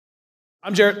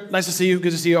I'm Jarrett. Nice to see you.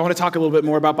 Good to see you. I want to talk a little bit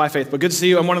more about By Faith, but good to see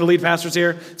you. I'm one of the lead pastors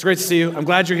here. It's great to see you. I'm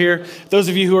glad you're here. Those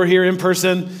of you who are here in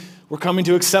person, we're coming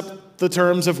to accept the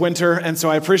terms of winter, and so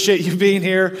I appreciate you being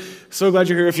here. So glad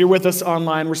you're here. If you're with us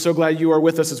online, we're so glad you are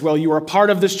with us as well. You are a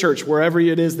part of this church, wherever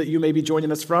it is that you may be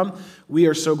joining us from. We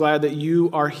are so glad that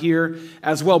you are here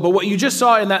as well. But what you just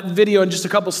saw in that video and just a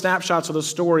couple snapshots of those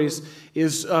stories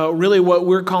is really what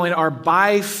we're calling our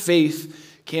By Faith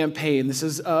campaign. This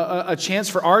is a chance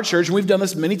for our church, and we've done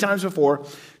this many times before,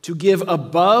 to give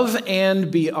above and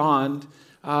beyond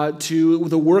to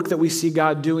the work that we see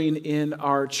God doing in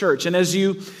our church. And as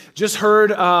you just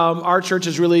heard, our church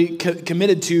is really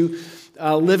committed to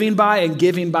living by and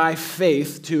giving by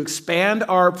faith, to expand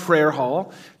our prayer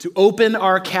hall, to open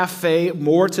our cafe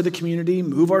more to the community,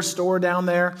 move our store down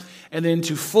there, and then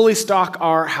to fully stock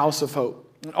our house of hope.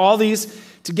 And all these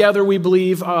together, we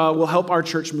believe, will help our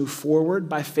church move forward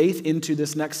by faith into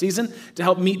this next season to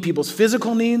help meet people's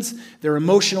physical needs, their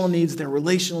emotional needs, their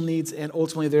relational needs, and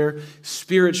ultimately their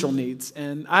spiritual needs.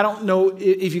 And I don't know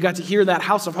if you got to hear that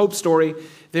House of Hope story.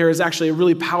 There is actually a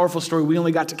really powerful story. We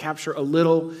only got to capture a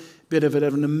little bit of it,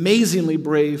 of an amazingly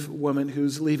brave woman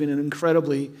who's leaving an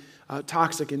incredibly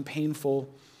toxic and painful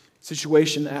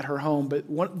situation at her home. But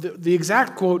the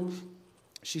exact quote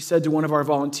she said to one of our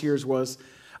volunteers was,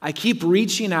 "I keep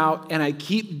reaching out and I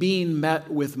keep being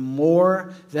met with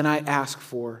more than I ask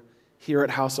for here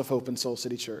at House of Hope and Soul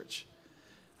City Church.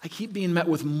 I keep being met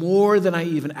with more than I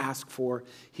even ask for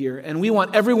here." And we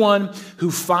want everyone who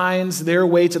finds their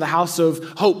way to the House of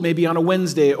Hope, maybe on a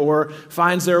Wednesday, or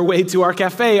finds their way to our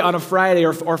cafe on a Friday,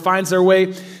 or finds their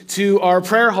way to our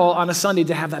prayer hall on a Sunday,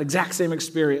 to have that exact same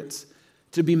experience,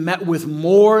 to be met with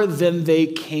more than they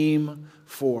came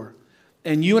for.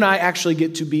 And you and I actually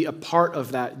get to be a part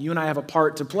of that. You and I have a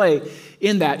part to play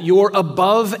in that. Your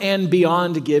above and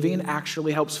beyond giving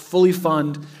actually helps fully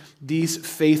fund these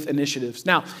faith initiatives.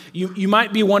 Now, you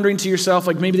might be wondering to yourself,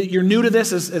 like maybe that you're new to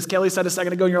this, as Kelly said a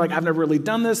second ago, and you're like, I've never really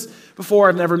done this before.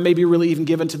 I've never maybe really even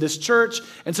given to this church.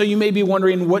 And so you may be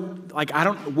wondering, what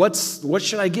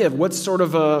should I give? What's sort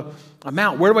of a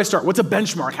amount? Where do I start? What's a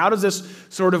benchmark? How does this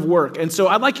sort of work? And so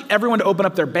I'd like everyone to open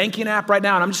up their banking app right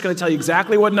now, and I'm just going to tell you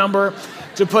exactly what number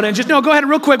to put in. Go ahead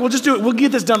real quick. We'll just do it. We'll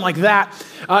get this done like that.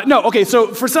 Okay, so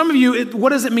for some of you, what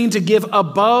does it mean to give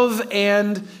above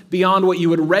and beyond what you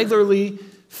would regularly,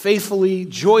 faithfully,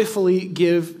 joyfully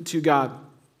give to God?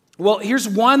 Well, here's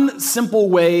one simple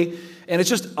way, and it's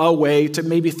just a way to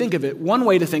maybe think of it. One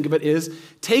way to think of it is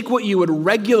take what you would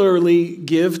regularly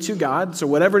give to God, so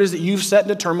whatever it is that you've set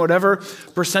in a term, whatever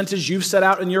percentage you've set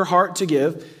out in your heart to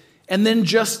give, and then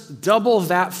just double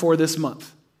that for this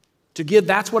month. To give,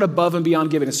 that's what above and beyond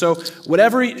giving is. So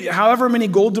however many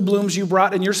gold doubloons you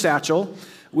brought in your satchel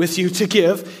with you to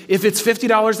give, if it's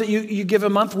 $50 that you give a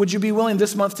month, would you be willing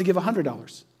this month to give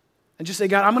 $100? And just say,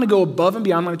 God, I'm going to go above and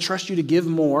beyond. I'm going to trust you to give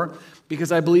more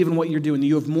because I believe in what you're doing.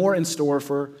 You have more in store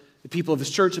for the people of this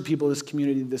church, the people of this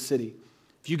community, this city.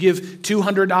 If you give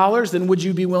 $200, then would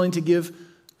you be willing to give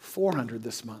 $400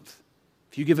 this month?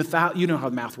 If you give $1,000, you know how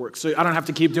math works, so I don't have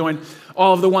to keep doing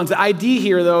all of the ones. The idea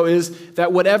here, though, is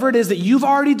that whatever it is that you've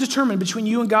already determined between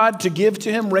you and God to give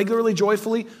to him regularly,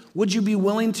 joyfully, would you be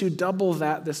willing to double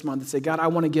that this month and say, God, I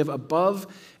want to give above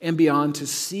and beyond to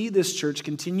see this church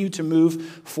continue to move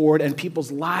forward and people's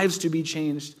lives to be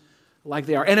changed like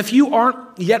they are. And if you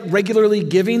aren't yet regularly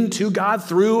giving to God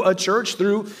through a church,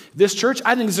 through this church,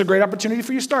 I think this is a great opportunity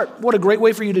for you to start. What a great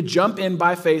way for you to jump in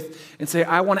by faith and say,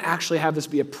 I want to actually have this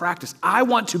be a practice. I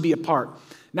want to be a part,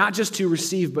 not just to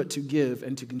receive, but to give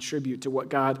and to contribute to what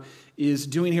God is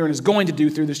doing here and is going to do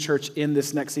through this church in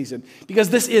this next season. Because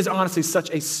this is honestly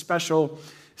such a special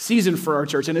season for our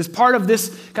church. And as part of this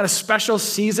kind of special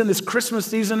season, this Christmas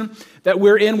season that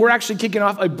we're in, we're actually kicking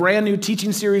off a brand new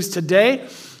teaching series today.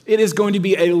 It is going to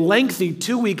be a lengthy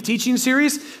 2-week teaching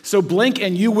series, so blink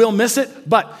and you will miss it.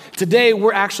 But today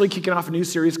we're actually kicking off a new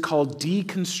series called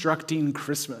Deconstructing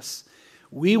Christmas.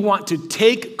 We want to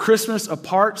take Christmas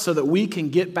apart so that we can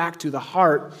get back to the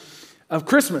heart of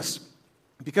Christmas.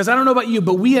 Because I don't know about you,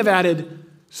 but we have added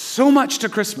so much to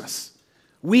Christmas.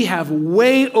 We have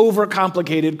way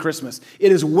overcomplicated Christmas.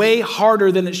 It is way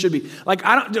harder than it should be.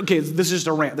 This is just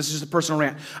a rant. This is just a personal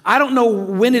rant. I don't know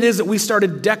when it is that we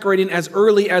started decorating as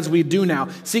early as we do now.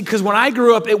 See, because when I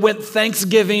grew up, it went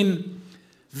Thanksgiving,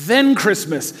 then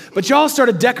Christmas. But y'all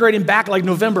started decorating back like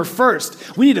November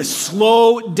 1st. We need to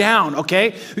slow down,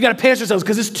 okay? We got to pace ourselves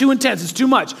because it's too intense. It's too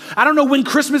much. I don't know when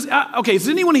Christmas... does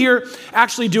anyone here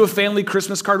actually do a family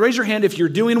Christmas card? Raise your hand if you're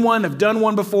doing one, have done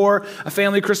one before, a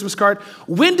family Christmas card.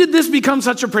 When did this become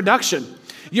such a production?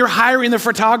 You're hiring the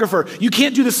photographer. You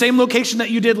can't do the same location that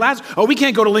you did last. Oh, we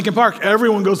can't go to Lincoln Park.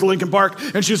 Everyone goes to Lincoln Park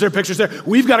and shoots their pictures there.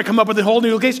 We've got to come up with a whole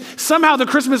new location. Somehow the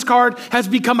Christmas card has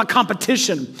become a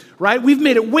competition, right? We've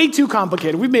made it way too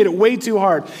complicated. We've made it way too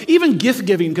hard. Even gift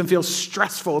giving can feel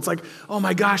stressful. It's like, oh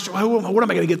my gosh, what am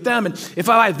I going to get them? And if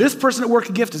I buy this person at work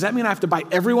a gift, does that mean I have to buy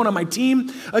everyone on my team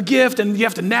a gift? And you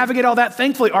have to navigate all that.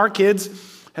 Thankfully, our kids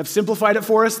have simplified it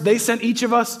for us. They sent each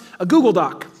of us a Google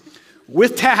Doc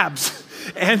with tabs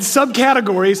and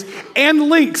subcategories and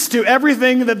links to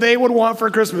everything that they would want for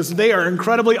Christmas. They are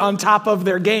incredibly on top of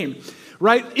their game,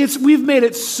 right? We've made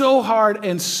it so hard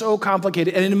and so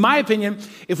complicated. And in my opinion,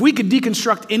 if we could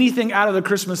deconstruct anything out of the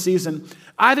Christmas season,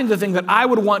 I think the thing that I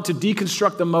would want to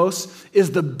deconstruct the most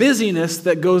is the busyness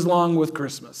that goes along with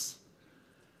Christmas.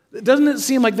 Doesn't it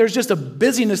seem like there's just a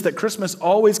busyness that Christmas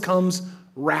always comes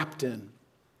wrapped in?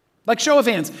 Like, show of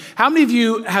hands, how many of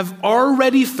you have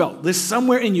already felt this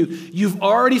somewhere in you? You've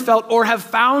already felt or have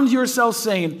found yourself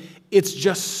saying, it's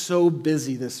just so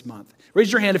busy this month.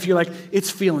 Raise your hand if you're like, it's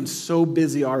feeling so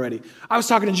busy already. I was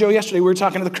talking to Joe yesterday. We were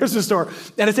talking to the Christmas store.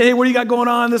 And I said, hey, what do you got going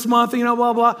on this month? You know,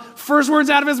 blah, blah. First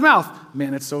words out of his mouth,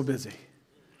 man, it's so busy.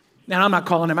 Now, I'm not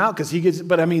calling him out because he gets,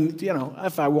 but I mean, you know,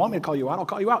 if I want me to call you out, I'll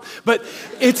call you out. But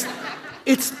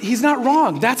he's not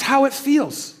wrong. That's how it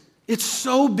feels. It's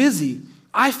so busy.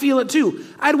 I feel it too.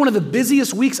 I had one of the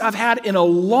busiest weeks I've had in a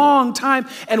long time,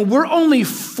 and we're only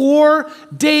 4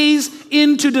 days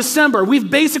into December.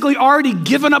 We've basically already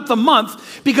given up the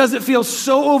month because it feels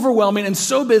so overwhelming and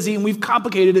so busy, and we've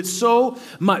complicated it so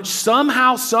much.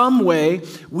 Somehow, some way,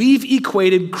 we've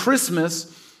equated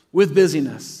Christmas with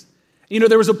busyness. You know,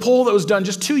 there was a poll that was done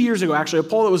just 2 years ago, actually, a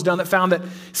poll that was done that found that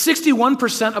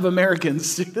 61% of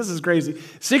Americans, this is crazy,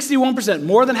 61%,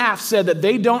 more than half, said that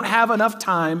they don't have enough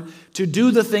time to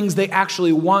do the things they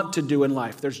actually want to do in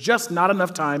life. There's just not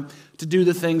enough time to do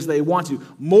the things they want to.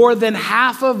 More than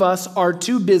half of us are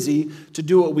too busy to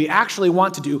do what we actually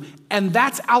want to do, and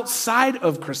that's outside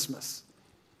of Christmas.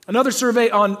 Another survey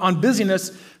on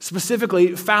busyness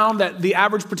specifically found that the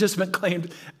average participant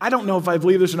claimed, I don't know if I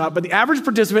believe this or not, but the average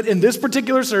participant in this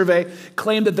particular survey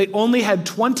claimed that they only had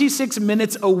 26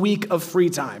 minutes a week of free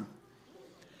time.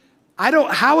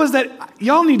 How is that?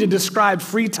 Y'all need to describe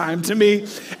free time to me,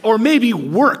 or maybe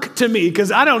work to me, because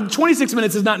 26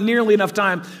 minutes is not nearly enough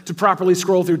time to properly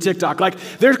scroll through TikTok. Like,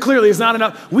 there clearly is not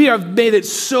enough. We have made it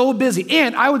so busy.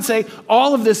 And I would say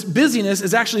all of this busyness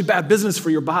is actually bad business for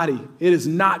your body. It is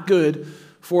not good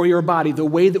for your body, the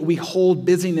way that we hold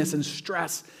busyness and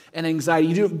stress and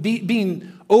anxiety.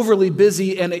 Being overly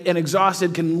busy and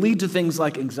exhausted can lead to things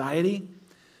like anxiety,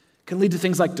 can lead to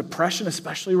things like depression,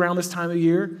 especially around this time of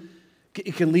year.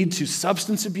 It can lead to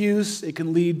substance abuse. It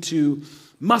can lead to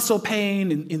muscle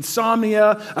pain,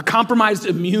 insomnia, a compromised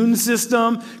immune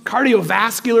system,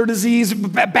 cardiovascular disease,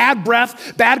 bad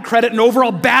breath, bad credit, and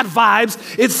overall bad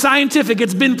vibes. It's scientific.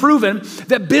 It's been proven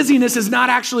that busyness is not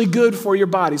actually good for your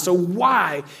body. So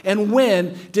why and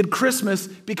when did Christmas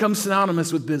become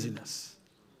synonymous with busyness?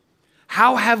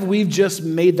 How have we just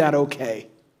made that okay?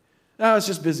 Oh, it's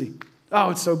just busy.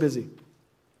 Oh, it's so busy.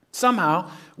 Somehow,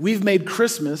 we've made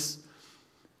Christmas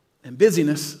and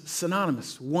busyness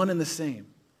synonymous, one and the same.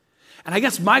 And I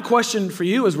guess my question for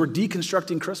you as we're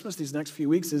deconstructing Christmas these next few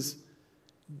weeks is,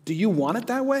 do you want it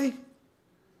that way?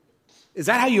 Is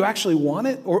that how you actually want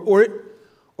it?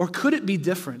 Or could it be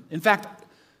different? In fact,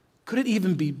 could it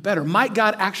even be better? Might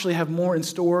God actually have more in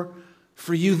store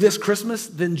for you this Christmas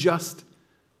than just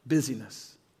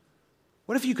busyness?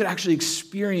 What if you could actually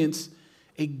experience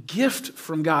a gift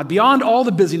from God beyond all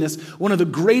the busyness, one of the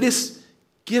greatest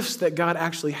gifts that God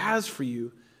actually has for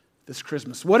you this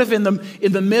Christmas? What if in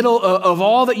the middle of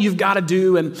all that you've got to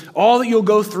do and all that you'll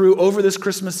go through over this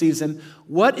Christmas season,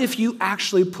 what if you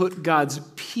actually put God's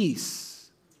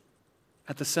peace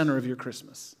at the center of your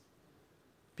Christmas?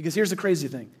 Because here's the crazy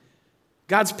thing.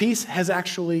 God's peace has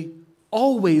actually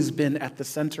always been at the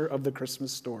center of the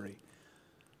Christmas story.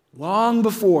 Long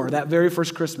before that very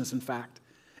first Christmas, in fact.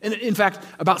 And in fact,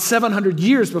 about 700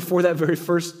 years before that very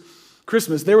first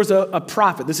Christmas, there was a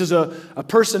prophet. This is a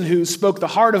person who spoke the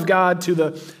heart of God to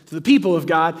the people of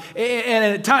God.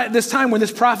 And at this time when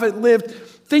this prophet lived,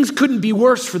 things couldn't be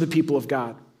worse for the people of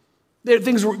God.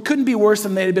 Things couldn't be worse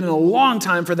than they had been in a long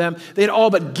time for them. They had all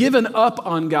but given up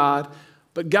on God.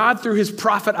 But God, through his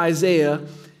prophet Isaiah,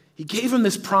 he gave him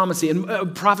this prophecy.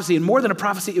 And more than a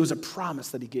prophecy, it was a promise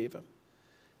that he gave him.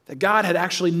 That God had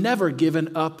actually never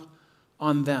given up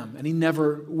on them, and he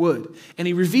never would. And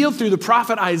he revealed through the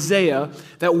prophet Isaiah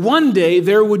that one day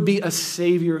there would be a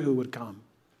Savior who would come,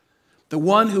 the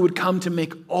one who would come to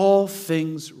make all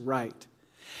things right.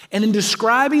 And in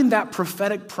describing that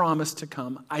prophetic promise to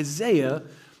come, Isaiah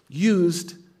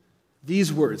used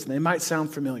these words, and they might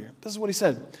sound familiar. This is what he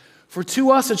said. For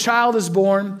to us a child is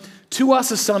born, to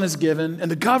us a son is given,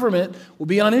 and the government will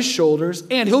be on his shoulders,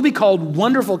 and he'll be called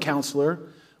Wonderful Counselor,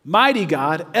 Mighty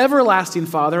God, Everlasting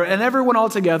Father, and everyone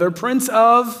altogether, Prince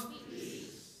of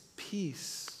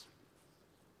Peace.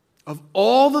 Of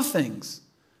all the things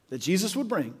that Jesus would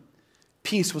bring,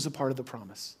 peace was a part of the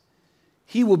promise.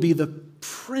 He will be the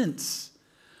Prince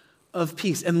of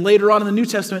Peace. And later on in the New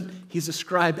Testament, he's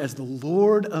described as the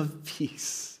Lord of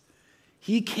Peace.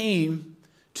 He came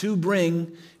to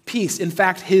bring peace. In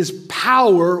fact, his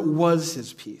power was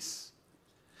his peace.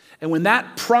 And when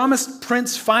that promised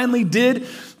prince finally did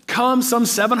come some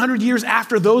 700 years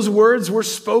after those words were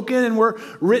spoken and were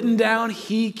written down,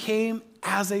 he came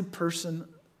as a person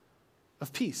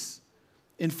of peace.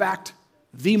 In fact,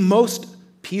 the most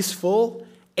peaceful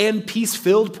and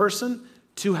peace-filled person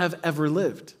to have ever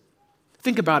lived.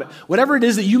 Think about it. Whatever it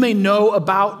is that you may know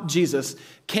about Jesus,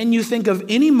 can you think of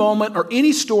any moment or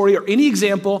any story or any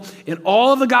example in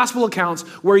all of the gospel accounts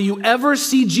where you ever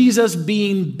see Jesus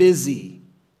being busy?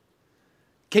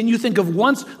 Can you think of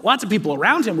once, lots of people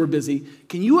around him were busy.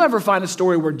 Can you ever find a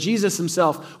story where Jesus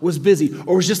himself was busy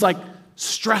or was just like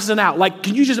stressing out? Like,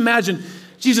 can you just imagine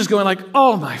Jesus going like,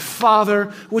 oh, my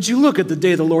Father, would you look at the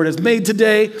day the Lord has made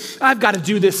today? I've got to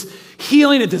do this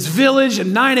healing at this village at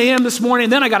 9 a.m. this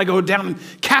morning. Then I got to go down and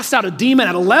cast out a demon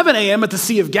at 11 a.m. at the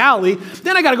Sea of Galilee.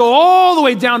 Then I got to go all the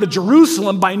way down to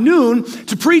Jerusalem by noon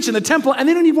to preach in the temple. And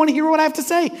they don't even want to hear what I have to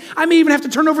say. I may even have to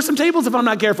turn over some tables if I'm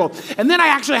not careful. And then I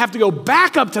actually have to go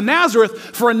back up to Nazareth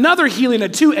for another healing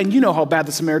at 2. And you know how bad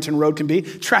the Samaritan road can be.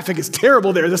 Traffic is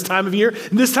terrible there this time of year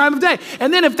and this time of day.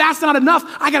 And then if that's not enough,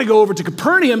 I got to go over to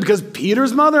Capernaum because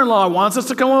Peter's mother-in-law wants us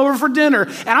to come over for dinner.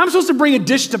 And I'm supposed to bring a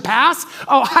dish to pass?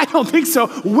 Oh, I don't think so.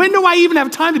 When do I even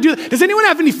have time to do that? Does anyone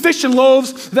have any fish and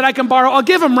loaves that I can borrow? I'll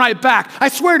give them right back. I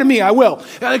swear to me, I will.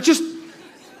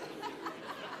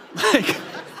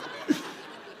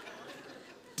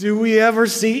 Do we ever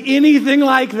see anything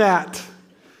like that?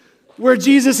 Where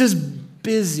Jesus is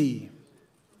busy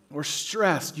or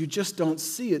stressed. You just don't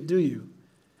see it, do you?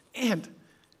 And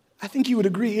I think you would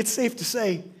agree, it's safe to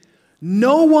say,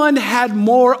 no one had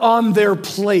more on their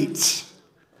plate.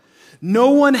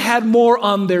 No one had more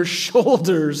on their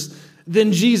shoulders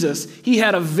than Jesus. He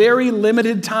had a very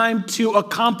limited time to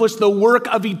accomplish the work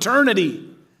of eternity.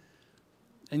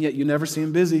 And yet you never see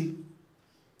him busy.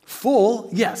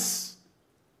 Full, yes.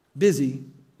 Busy,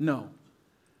 no.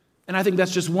 And I think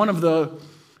that's just one of the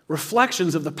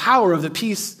reflections of the power of the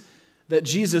peace that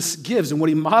Jesus gives. And what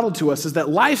he modeled to us is that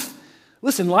life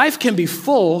can be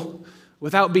full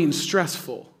without being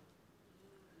stressful.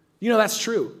 You know, that's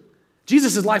true.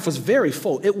 Jesus' life was very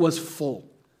full. It was full.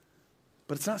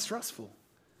 But it's not stressful.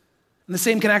 And the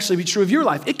same can actually be true of your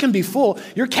life. It can be full.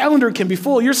 Your calendar can be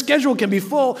full. Your schedule can be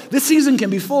full. This season can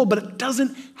be full, but it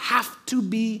doesn't have to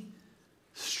be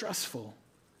stressful.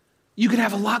 You can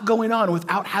have a lot going on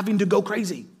without having to go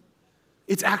crazy.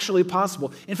 It's actually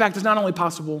possible. In fact, it's not only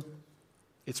possible,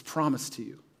 it's promised to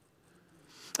you.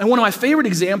 And one of my favorite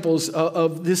examples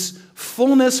of this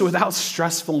fullness without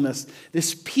stressfulness,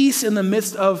 this peace in the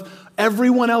midst of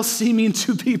everyone else seeming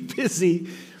to be busy,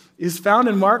 is found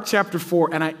in Mark chapter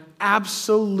 4. And I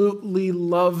absolutely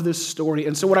love this story.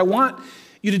 And so what I want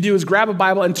you to do is grab a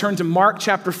Bible and turn to Mark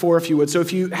chapter 4, if you would. So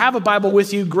if you have a Bible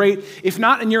with you, great. If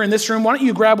not, and you're in this room, why don't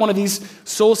you grab one of these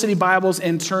Soul City Bibles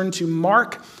and turn to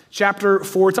Mark chapter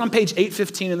 4. It's on page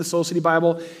 815 in the Soul City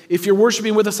Bible. If you're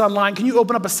worshiping with us online, can you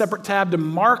open up a separate tab to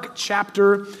Mark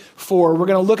chapter 4? We're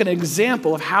going to look at an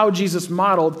example of how Jesus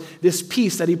modeled this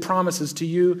peace that he promises to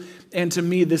you and to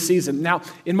me this season. Now,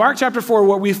 in Mark chapter 4,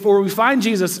 where we find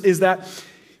Jesus is that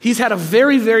he's had a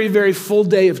very, very, very full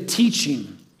day of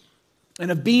teaching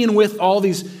and of being with all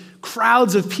these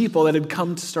crowds of people that had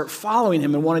come to start following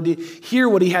him and wanted to hear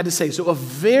what he had to say. So a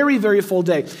very, very full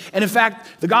day. And in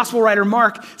fact, the gospel writer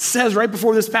Mark says right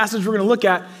before this passage we're going to look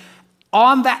at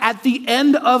the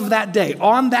end of that day,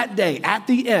 at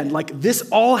the end, like this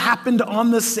all happened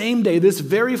on the same day, this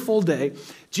very full day,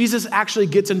 Jesus actually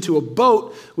gets into a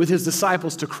boat with his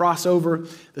disciples to cross over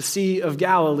the Sea of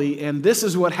Galilee. And this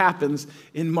is what happens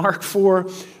in Mark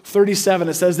 4:37.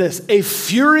 It says this: a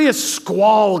furious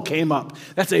squall came up.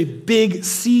 That's a big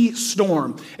sea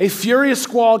storm. A furious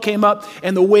squall came up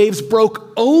and the waves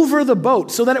broke over the boat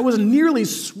so that it was nearly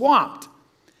swamped.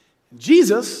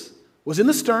 Jesus was in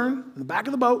the stern, in the back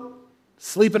of the boat,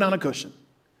 sleeping on a cushion.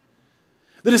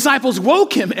 The disciples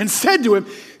woke him and said to him,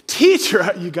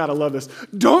 "Teacher," you gotta love this,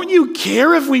 "don't you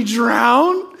care if we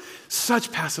drown?"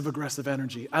 Such passive-aggressive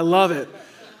energy. I love it.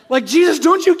 Like, Jesus,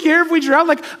 don't you care if we drown?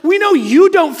 Like, we know you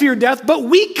don't fear death, but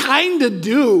we kind of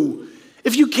do.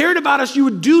 If you cared about us, you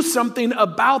would do something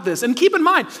about this. And keep in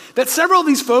mind that several of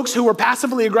these folks who were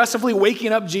passively aggressively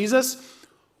waking up Jesus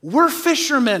were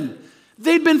fishermen.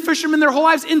 They'd been fishermen their whole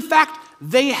lives. In fact,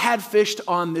 they had fished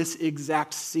on this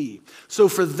exact sea. So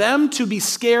for them to be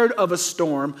scared of a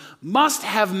storm must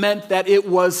have meant that it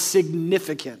was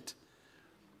significant.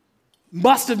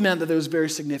 Must have meant that it was very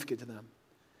significant to them.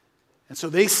 And so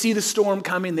they see the storm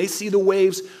coming, they see the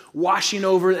waves washing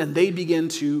over, and they begin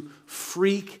to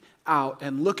freak out.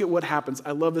 And look at what happens.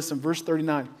 I love this in verse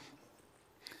 39. It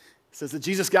says that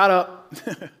Jesus got up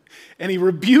and he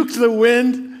rebuked the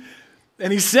wind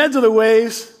and he said to the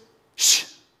waves, "Shh,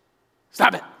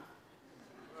 stop it.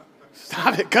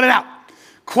 Stop it, cut it out.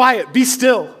 Quiet, be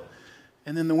still."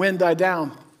 And then the wind died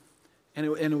down and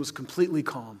it was completely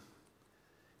calm.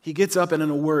 He gets up and in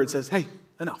a word says, "Hey,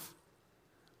 enough."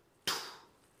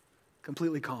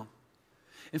 Completely calm.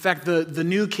 In fact, the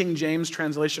New King James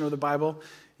translation of the Bible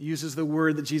uses the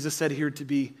word that Jesus said here to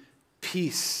be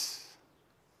peace.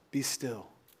 Be still.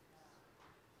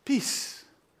 Peace.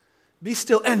 Be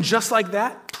still. And just like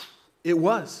that, it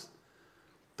was.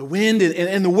 The wind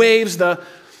and the waves, the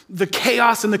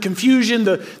chaos and the confusion,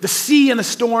 the sea and the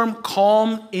storm,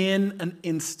 calm in an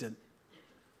instant.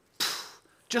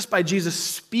 Just by Jesus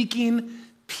speaking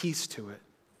peace to it.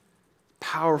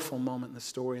 Powerful moment in the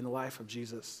story in the life of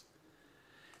Jesus.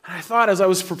 And I thought as I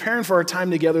was preparing for our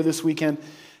time together this weekend,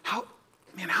 how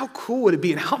cool would it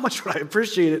be and how much would I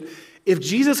appreciate it if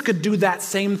Jesus could do that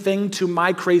same thing to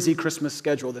my crazy Christmas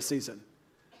schedule this season?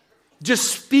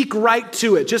 Just speak right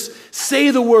to it. Just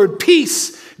say the word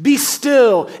peace, be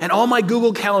still, and all my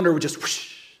Google Calendar would just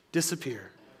whoosh, disappear.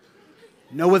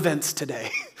 No events today.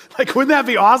 Like, wouldn't that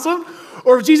be awesome?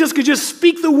 Or if Jesus could just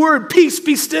speak the word, peace,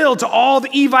 be still, to all the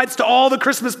Evites, to all the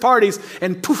Christmas parties,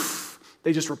 and poof,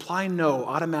 they just reply no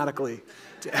automatically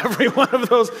to every one of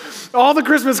those, all the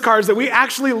Christmas cards that we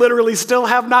actually literally still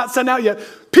have not sent out yet.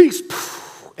 Peace,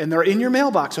 poof, and they're in your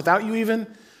mailbox without you even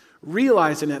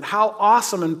realizing it. How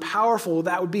awesome and powerful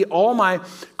that would be. All my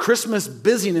Christmas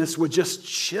busyness would just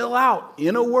chill out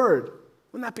in a word.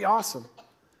 Wouldn't that be awesome?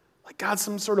 Like God,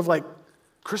 some sort of like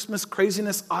Christmas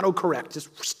craziness autocorrect, just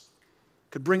whoosh,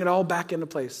 could bring it all back into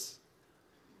place.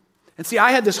 And see,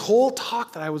 I had this whole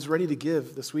talk that I was ready to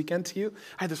give this weekend to you.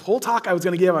 I had this whole talk I was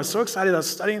going to give. I was so excited. I was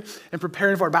studying and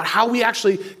preparing for it about how we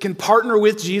actually can partner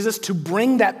with Jesus to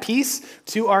bring that peace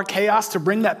to our chaos, to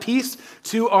bring that peace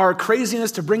to our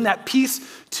craziness, to bring that peace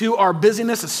to our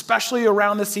busyness, especially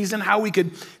around this season, how we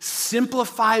could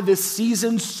simplify this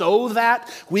season so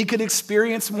that we could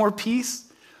experience more peace.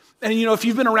 And you know, if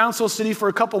you've been around Soul City for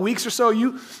a couple weeks or so,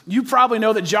 you probably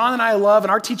know that John and I love, and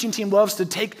our teaching team loves to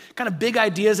take kind of big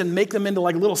ideas and make them into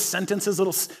like little sentences,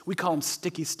 we call them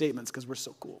sticky statements because we're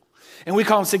so cool. And we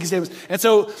call them sticky statements. And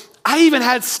so I even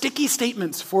had sticky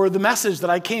statements for the message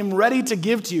that I came ready to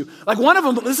give to you. Like one of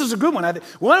them, this is a good one.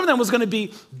 One of them was going to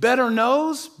be better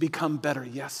no's become better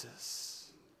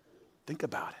yeses. Think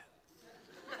about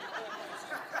it.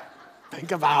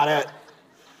 Think about it.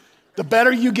 The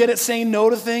better you get at saying no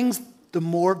to things,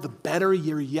 the better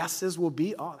your yeses will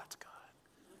be. Oh, that's good.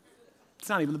 It's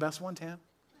not even the best one, Tam.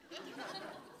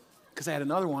 Because I had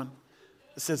another one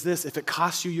that says this: if it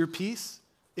costs you your peace,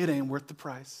 it ain't worth the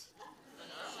price.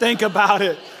 Think about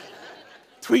it.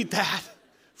 Tweet that.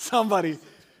 Somebody.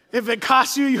 If it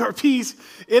costs you your peace,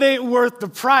 it ain't worth the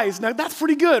price. Now, that's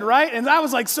pretty good, right? And I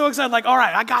was like so excited, like, all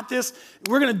right, I got this.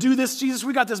 We're going to do this, Jesus.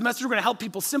 We got this message. We're going to help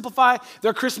people simplify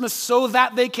their Christmas so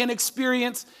that they can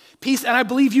experience peace. And I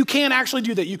believe you can actually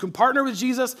do that. You can partner with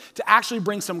Jesus to actually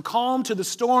bring some calm to the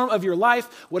storm of your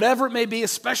life, whatever it may be,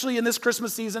 especially in this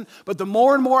Christmas season. But the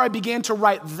more and more I began to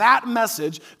write that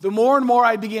message, the more and more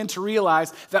I began to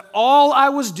realize that all I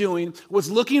was doing was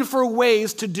looking for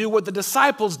ways to do what the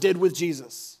disciples did with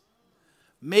Jesus.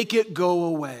 Make it go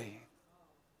away.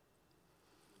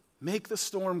 Make the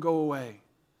storm go away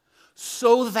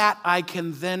so that I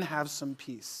can then have some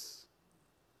peace.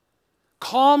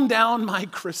 Calm down my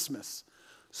Christmas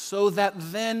so that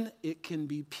then it can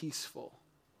be peaceful.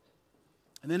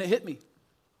 And then it hit me,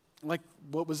 like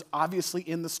what was obviously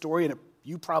in the story, and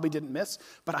you probably didn't miss,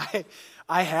 but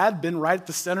I had been right at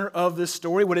the center of this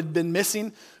story. What had been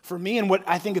missing for me and what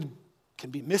I think had can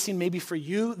be missing maybe for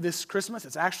you this Christmas.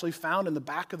 It's actually found in the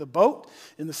back of the boat,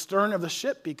 in the stern of the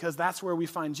ship, because that's where we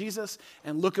find Jesus.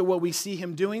 And look at what we see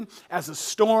him doing. As the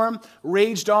storm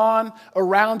raged on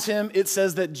around him, it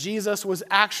says that Jesus was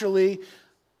actually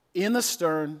in the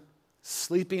stern,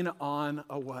 sleeping on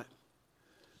a what?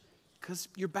 Because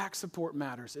your back support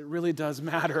matters. It really does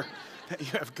matter that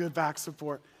you have good back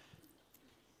support.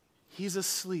 He's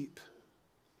asleep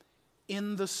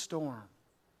in the storm.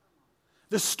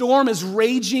 The storm is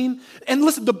raging. And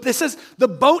listen, it says the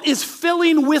boat is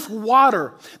filling with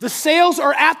water. The sails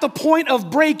are at the point of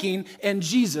breaking, and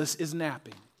Jesus is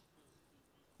napping.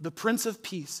 The Prince of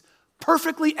Peace,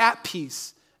 perfectly at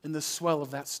peace in the swell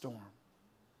of that storm.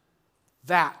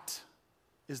 That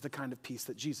is the kind of peace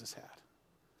that Jesus had.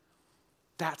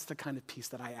 That's the kind of peace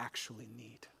that I actually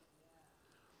need.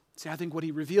 See, I think what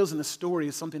he reveals in the story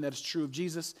is something that is true of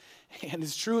Jesus and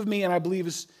is true of me, and I believe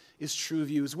is true of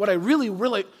you. Is what I really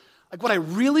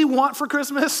want for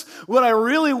Christmas, what I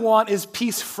really want is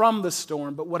peace from the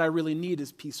storm, but what I really need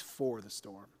is peace for the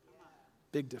storm.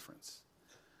 Big difference.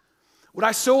 What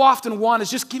I so often want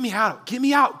is just get me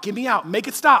out, make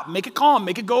it stop, make it calm,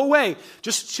 make it go away.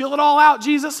 Just chill it all out,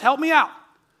 Jesus, help me out.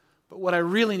 But what I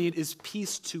really need is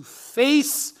peace to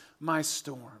face my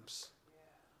storms.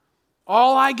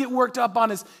 All I get worked up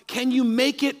on is, can you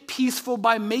make it peaceful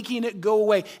by making it go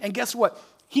away? And guess what?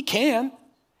 He can.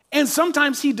 And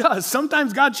sometimes he does.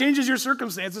 Sometimes God changes your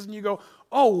circumstances and you go,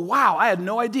 oh, wow, I had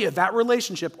no idea that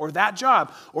relationship or that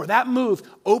job or that move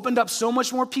opened up so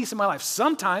much more peace in my life.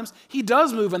 Sometimes he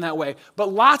does move in that way.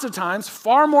 But lots of times,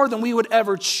 far more than we would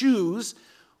ever choose,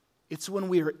 it's when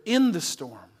we are in the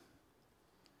storm.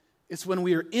 It's when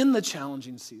we are in the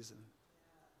challenging season,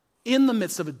 in the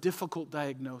midst of a difficult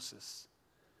diagnosis,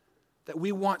 that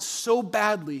we want so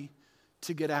badly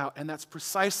to get out. And that's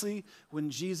precisely when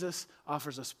Jesus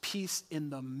offers us peace in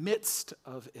the midst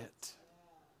of it.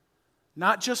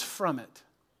 Not just from it,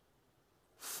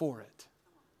 for it.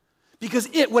 Because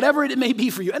whatever it may be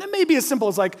for you, and it may be as simple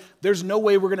as like, there's no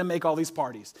way we're going to make all these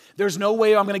parties. There's no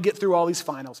way I'm going to get through all these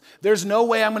finals. There's no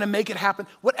way I'm going to make it happen.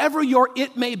 Whatever your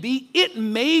it may be, it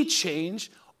may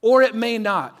change or it may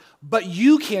not. But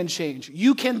you can change.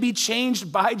 You can be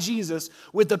changed by Jesus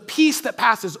with the peace that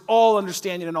passes all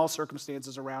understanding in all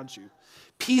circumstances around you.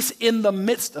 Peace in the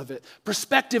midst of it.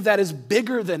 Perspective that is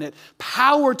bigger than it.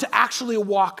 Power to actually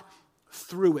walk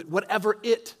through it, whatever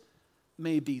it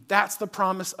may be. That's the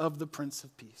promise of the Prince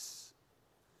of Peace.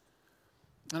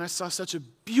 And I saw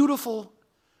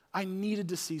I needed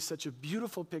to see such a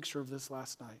beautiful picture of this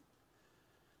last night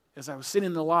as I was sitting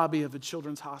in the lobby of a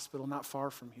children's hospital not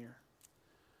far from here.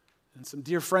 And some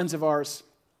dear friends of ours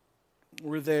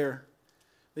were there.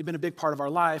 They've been a big part of our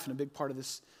life and a big part of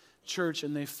this church,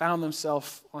 and they found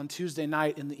themselves on Tuesday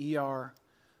night in the ER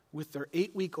with their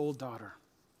 8-week-old daughter.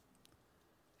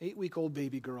 8-week-old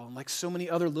baby girl. And like so many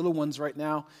other little ones right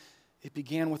now, it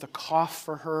began with a cough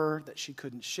for her that she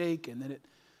couldn't shake, and then it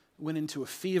went into a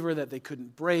fever that they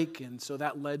couldn't break, and so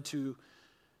that led to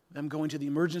them going to the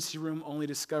emergency room only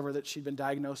to discover that she'd been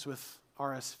diagnosed with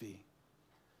RSV.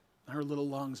 Her little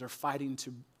lungs are fighting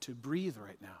to breathe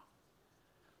right now.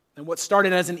 And what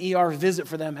started as an ER visit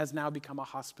for them has now become a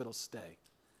hospital stay.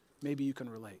 Maybe you can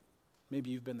relate. Maybe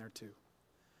you've been there too.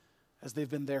 As they've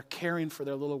been there caring for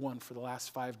their little one for the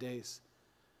last 5 days,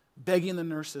 begging the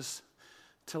nurses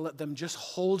to let them just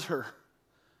hold her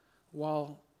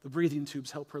while the breathing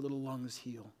tubes help her little lungs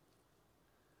heal.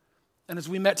 And as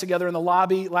we met together in the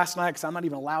lobby last night, because I'm not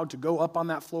even allowed to go up on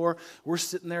that floor, we're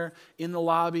sitting there in the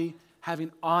lobby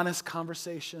having honest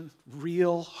conversation,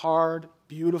 real, hard,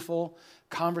 beautiful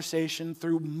conversation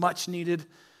through much needed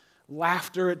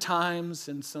laughter at times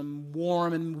and some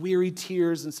warm and weary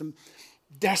tears and some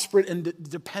desperate and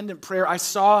dependent prayer. I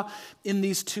saw in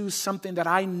these two something that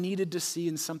I needed to see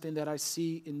and something that I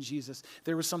see in Jesus.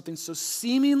 There was something so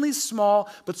seemingly small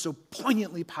but so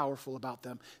poignantly powerful about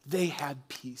them. They had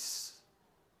peace.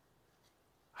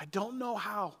 I don't know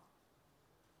how.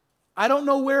 I don't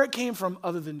know where it came from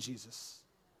other than Jesus.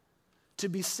 To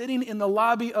be sitting in the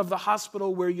lobby of the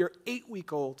hospital where your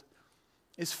 8-week-old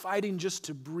is fighting just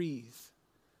to breathe.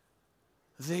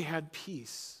 They had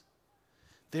peace.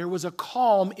 There was a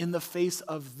calm in the face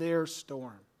of their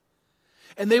storm.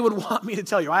 And they would want me to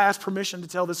tell you, I asked permission to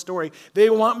tell this story. They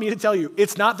want me to tell you,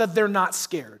 it's not that they're not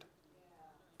scared.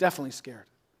 Definitely scared.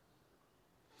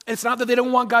 It's not that they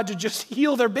don't want God to just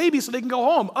heal their baby so they can go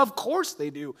home. Of course they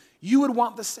do. You would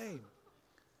want the same.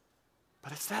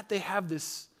 But it's that they have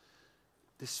this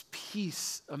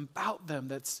peace about them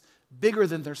that's bigger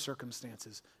than their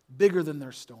circumstances, bigger than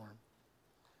their storm.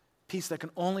 Peace that can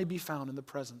only be found in the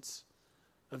presence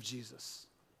of Jesus.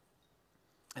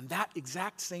 And that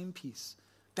exact same peace,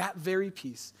 that very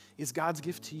peace, is God's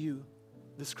gift to you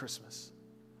this Christmas.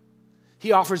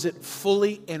 He offers it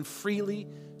fully and freely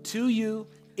to you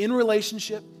in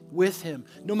relationship with Him.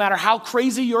 No matter how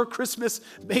crazy your Christmas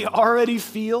may already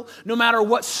feel, no matter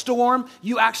what storm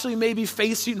you actually may be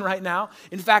facing right now.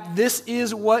 In fact, this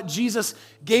is what Jesus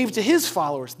gave to His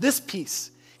followers, this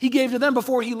peace. He gave to them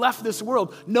before he left this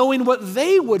world, knowing what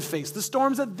they would face, the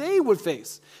storms that they would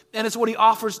face. And it's what he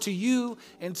offers to you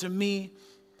and to me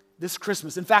this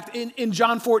Christmas. In fact, in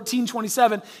John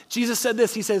 14:27, Jesus said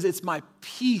this. He says, it's my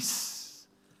peace.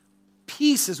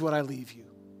 Peace is what I leave you.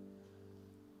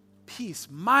 Peace,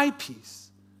 my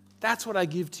peace. That's what I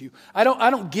give to you. I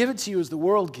don't give it to you as the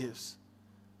world gives.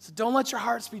 So don't let your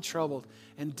hearts be troubled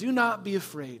and do not be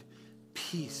afraid.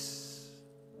 Peace.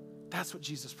 That's what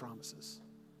Jesus promises.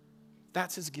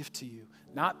 That's his gift to you.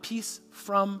 Not peace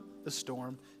from the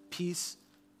storm, peace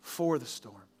for the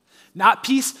storm. Not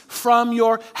peace from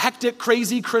your hectic,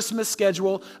 crazy Christmas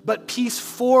schedule, but peace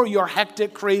for your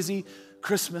hectic, crazy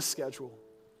Christmas schedule.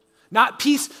 Not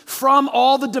peace from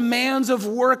all the demands of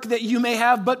work that you may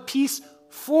have, but peace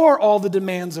for all the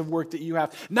demands of work that you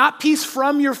have. Not peace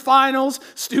from your finals,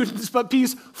 students, but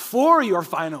peace for your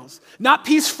finals. Not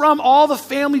peace from all the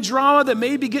family drama that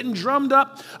may be getting drummed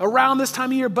up around this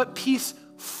time of year, but peace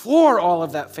for all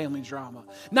of that family drama.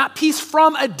 Not peace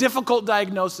from a difficult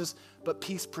diagnosis, but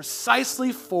peace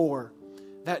precisely for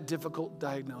that difficult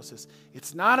diagnosis.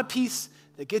 It's not a peace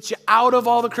that gets you out of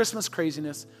all the Christmas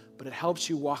craziness, but it helps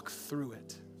you walk through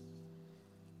it.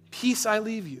 Peace I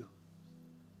leave you,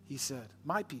 he said.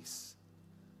 My peace.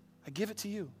 I give it to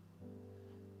you.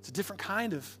 It's a different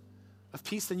kind of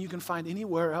peace than you can find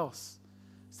anywhere else.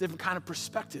 It's a different kind of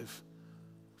perspective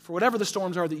for whatever the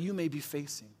storms are that you may be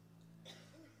facing.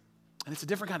 And it's a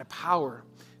different kind of power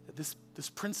that this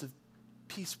Prince of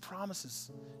Peace promises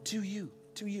to you.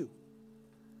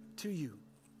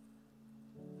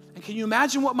 And can you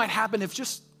imagine what might happen if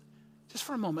just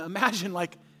for a moment, imagine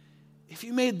like if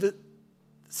you made the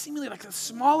seemingly like the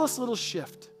smallest little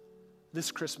shift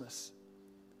this Christmas.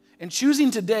 And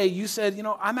choosing today, you said,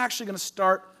 I'm actually going to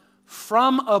start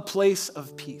from a place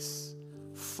of peace.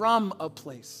 From a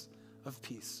place of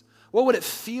peace. What would it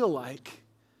feel like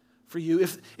for you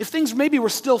if things maybe were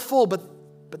still full, but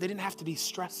they didn't have to be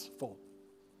stressful?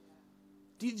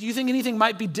 Do you think anything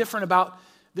might be different about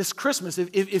this Christmas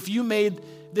if you made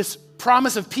this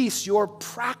promise of peace your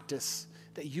practice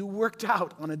that you worked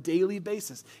out on a daily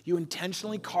basis? You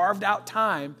intentionally carved out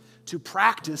time to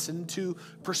practice and to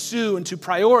pursue and to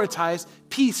prioritize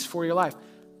peace for your life.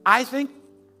 I think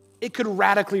it could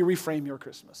radically reframe your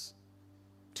Christmas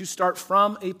to start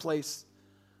from a place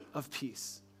of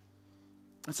peace.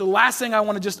 And so the last thing I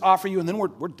want to just offer you, and then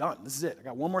we're done. This is it. I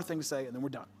got one more thing to say, and then we're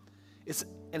done. It's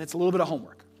a little bit of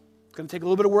homework. It's going to take a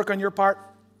little bit of work on your part.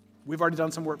 We've already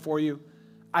done some work for you.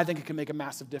 I think it can make a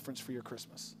massive difference for your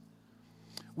Christmas.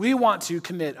 We want to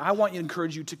commit, I want to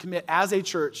encourage you to commit as a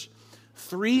church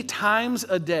 3 times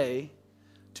a day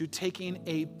to taking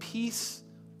a peace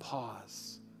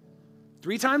pause.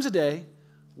 3 times a day,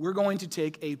 we're going to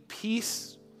take a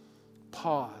peace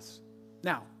pause.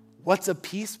 Now, what's a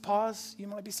peace pause, you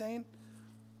might be saying?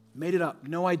 Made it up,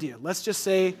 no idea. Let's just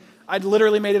say, I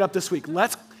literally made it up this week.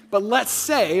 But let's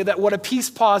say that what a peace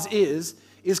pause is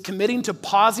committing to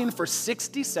pausing for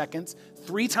 60 seconds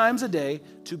 3 times a day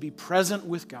to be present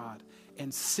with God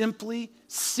and simply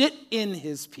sit in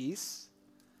his peace,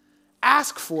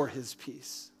 ask for his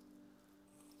peace,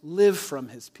 live from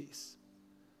his peace.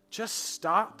 Just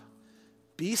stop,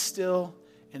 be still,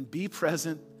 and be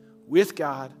present with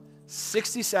God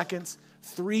 60 seconds,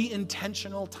 3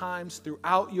 intentional times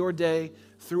throughout your day,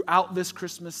 throughout this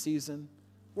Christmas season.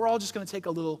 We're all just going to take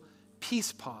a little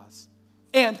peace pause.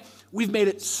 And we've made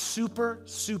it super,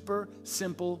 super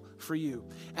simple for you.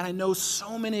 And I know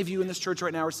so many of you in this church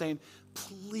right now are saying,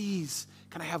 please,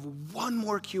 can I have one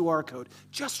more QR code?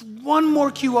 Just one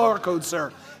more QR code,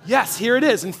 sir. Yes, here it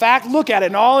is. In fact, look at it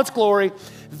in all its glory.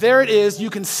 There it is. You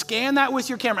can scan that with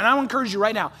your camera. And I want to encourage you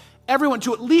right now, everyone,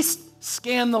 to at least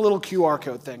scan the little QR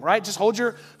code thing, right? Just hold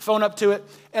your phone up to it.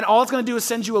 And all it's going to do is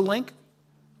send you a link.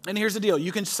 And here's the deal.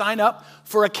 You can sign up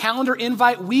for a calendar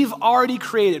invite we've already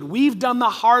created. We've done the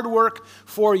hard work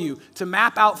for you to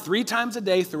map out 3 times a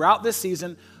day throughout this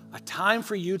season, a time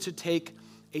for you to take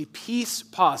a peace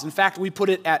pause. In fact, we put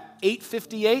it at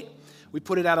 8:58, we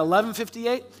put it at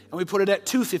 11:58, and we put it at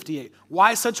 2:58.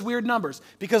 Why such weird numbers?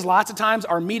 Because lots of times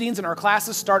our meetings and our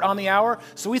classes start on the hour,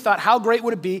 so we thought how great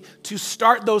would it be to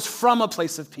start those from a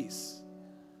place of peace,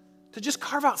 to just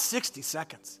carve out 60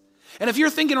 seconds. And if you're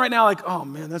thinking right now like, oh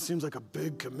man, that seems like a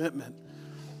big commitment.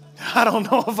 I don't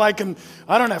know if I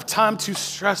don't have time, too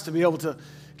stressed to be able to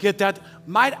get that.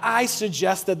 Might I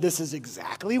suggest that this is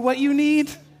exactly what you need?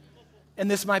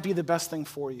 And this might be the best thing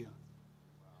for you.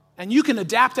 And you can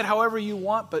adapt it however you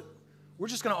want, but we're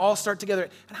just going to all start together.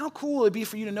 And how cool would it be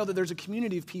for you to know that there's a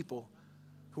community of people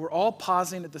who are all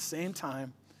pausing at the same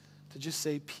time to just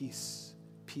say peace,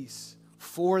 peace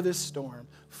for this storm,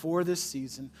 for this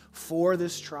season, for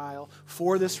this trial,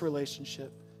 for this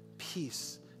relationship.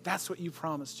 Peace. That's what you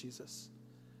promised, Jesus.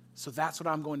 So that's what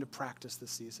I'm going to practice this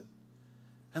season.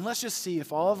 And let's just see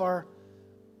if all of our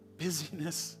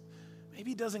busyness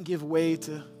maybe doesn't give way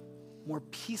to more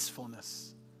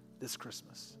peacefulness this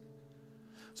Christmas.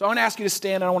 So I want to ask you to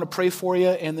stand, and I want to pray for you,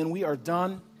 and then we are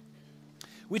done.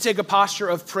 We take a posture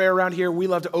of prayer around here. We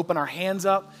love to open our hands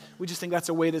up. We just think that's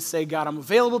a way to say, God, I'm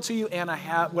available to you, and I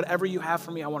have whatever you have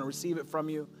for me, I want to receive it from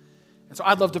you. And so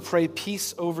I'd love to pray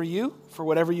peace over you for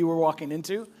whatever you were walking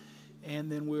into,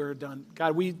 and then we're done.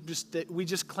 God, we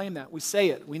just claim that. We say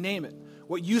it. We name it.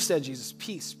 What you said, Jesus,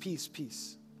 peace, peace,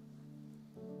 peace.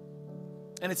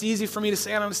 And it's easy for me to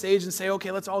stand on a stage and say,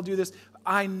 okay, let's all do this.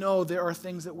 I know there are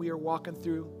things that we are walking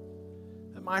through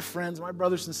that my friends, my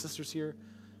brothers and sisters here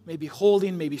may be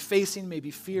holding, may be facing, may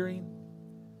be fearing.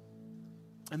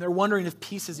 And they're wondering if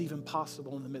peace is even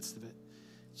possible in the midst of it.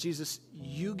 Jesus,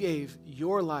 you gave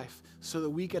your life so that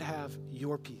we could have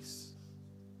your peace.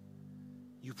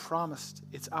 You promised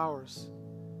it's ours.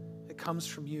 It comes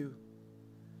from you.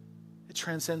 It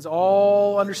transcends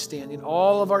all understanding,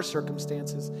 all of our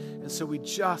circumstances. And so we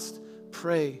just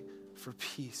pray for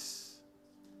peace.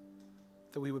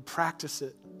 That we would practice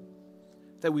it,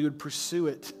 that we would pursue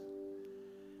it,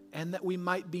 and that we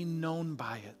might be known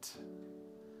by it.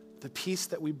 The peace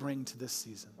that we bring to this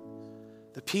season,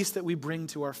 the peace that we bring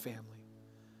to our family,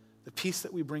 the peace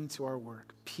that we bring to our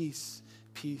work. Peace,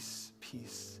 peace,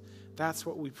 peace. That's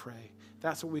what we pray.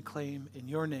 That's what we claim in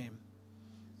your name.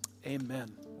 Amen.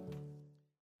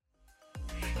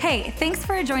 Hey, thanks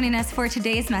for joining us for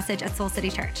today's message at Soul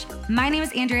City Church. My name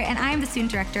is Andrea, and I am the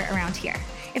student director around here.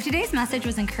 If today's message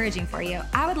was encouraging for you,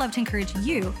 I would love to encourage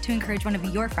you to encourage one of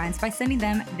your friends by sending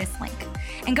them this link.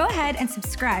 And go ahead and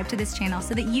subscribe to this channel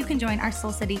so that you can join our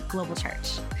Soul City Global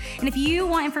Church. And if you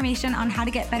want information on how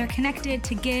to get better connected,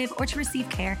 to give, or to receive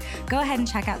care, go ahead and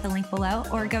check out the link below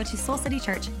or go to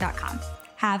soulcitychurch.com.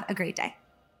 Have a great day.